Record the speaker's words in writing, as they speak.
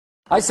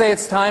I say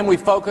it's time we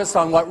focus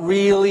on what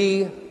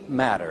really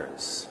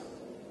matters.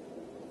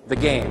 The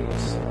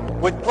games.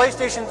 With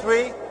PlayStation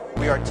 3,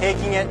 we are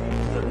taking it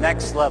to the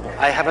next level.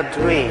 I have a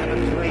dream.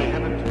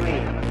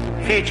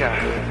 Future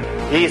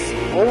is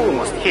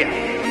almost here.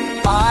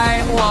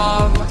 I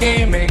love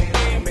gaming,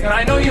 and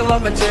I know you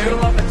love it too.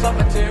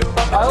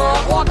 I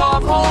love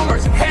walk-off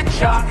homers and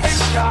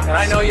headshots, and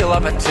I know you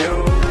love it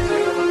too.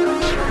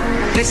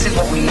 This is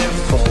what we live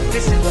for.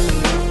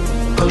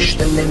 Push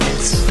the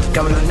limits,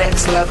 go to the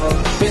next level.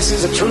 This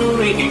is a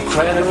truly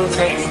incredible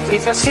thing.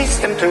 It's a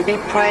system to be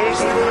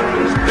praised.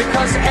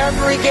 Because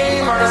every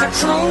gamer is a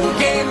true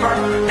gamer.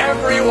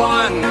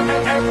 Everyone.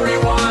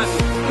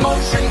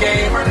 Motion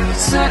gamer,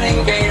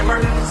 setting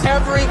gamer.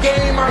 Every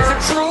gamer is a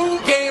true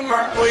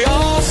gamer. We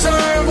all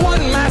serve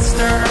one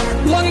master,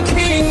 one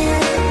king.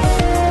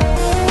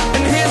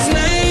 And his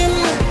name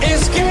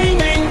is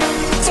gaming.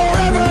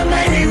 Forever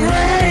may he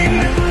reign.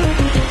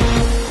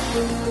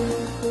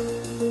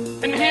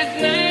 And his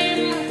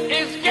name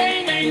is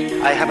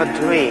gaming. I have a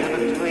dream.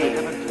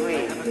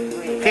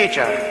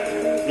 Future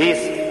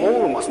is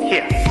almost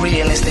here.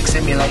 Realistic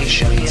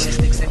simulations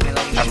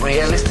and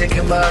realistic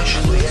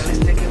immersion.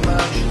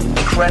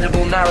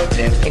 Incredible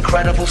narrative,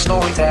 incredible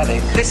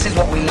storytelling. This is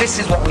what we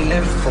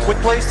live for. With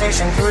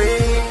PlayStation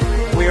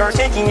 3, we are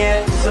taking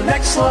it to the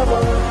next level.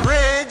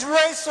 Ridge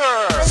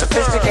Racer!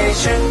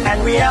 Sophistication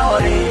and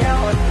reality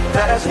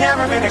that has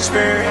never been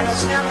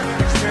experienced.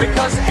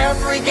 Because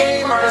every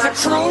gamer is a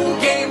true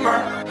gamer.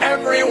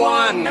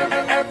 Everyone.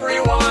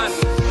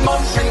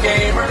 Motion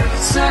gamer,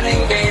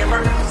 setting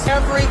gamer.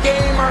 Every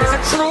gamer is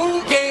a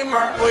true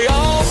gamer. We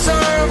all serve